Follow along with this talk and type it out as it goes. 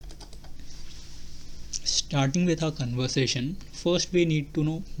Starting with our conversation, first we need to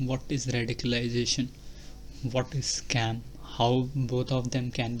know what is radicalization, what is scam, how both of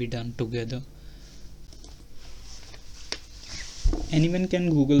them can be done together. Anyone can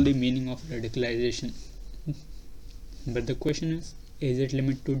Google the meaning of radicalization, but the question is it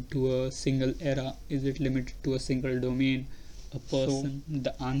limited to a single era? Is it limited to a single domain, a person? So,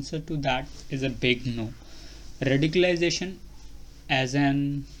 the answer to that is a big no. Radicalization as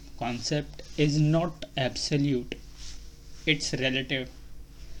an concept is not absolute, it's relative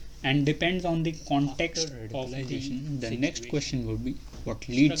and depends on the context of the next question would be what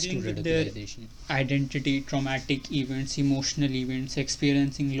leads to radicalization. Identity, traumatic events, emotional events,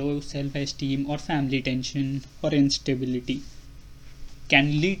 experiencing low self-esteem or family tension or instability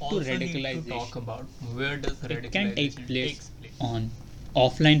can lead to Also need to radicalization. talk about where does It can take radicalization place takes place. on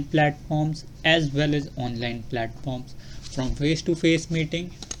offline platforms as well as online platforms, from face-to-face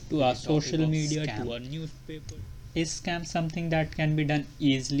meeting to our social media to our newspaper. Is scam something that can be done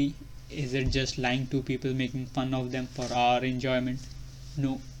easily? Is it just lying to people, making fun of them for our enjoyment?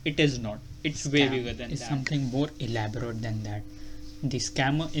 No, it is not. It's way bigger than that. It's something more elaborate than that. The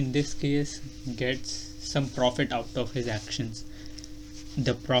scammer in this case gets some profit out of his actions.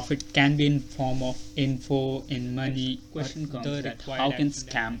 The profit can be in form of info, in money. Question comes that how can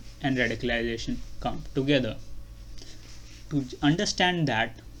scam and radicalization come together? To understand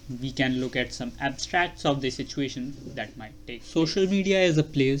that, we can look at some abstracts of the situation that might take. Social media is a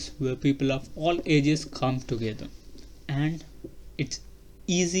place where people of all ages come together, and it's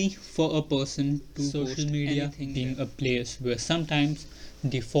easy for a person to social media being a place where sometimes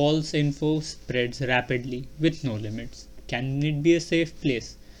the false info spreads rapidly with no limits. Can it be a safe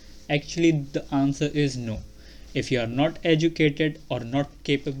place? Actually, the answer is no. If you are not educated or not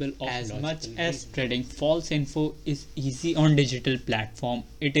capable of as much as spreading false info is easy on digital platform,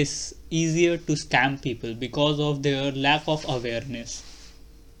 it is easier to scam people because of their lack of awareness.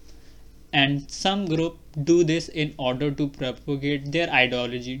 And some group do this in order to propagate their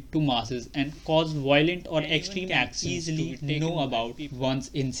ideology to masses and cause violent or extreme actions easily to know about one's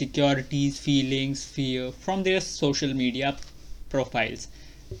insecurities, feelings, fear from their social media profiles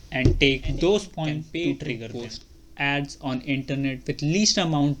and take those points to trigger post ads on internet with least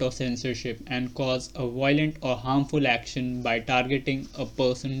amount of censorship and cause a violent or harmful action by targeting a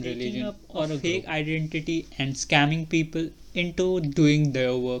person, religion or a fake identity and scamming people into doing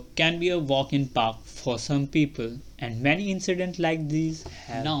their work can be a walk in park for some people, and many incidents like these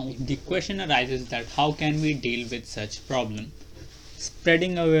have. Now the question arises that how can we deal with such problem?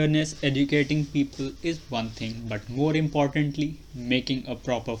 Spreading awareness, educating people is one thing, but more importantly, making a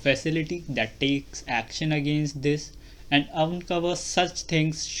proper facility that takes action against this and uncovers such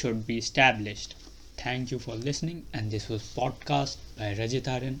things should be established. Thank you for listening, and this was podcast by Rajit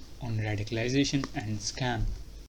Aryan on radicalization and scam.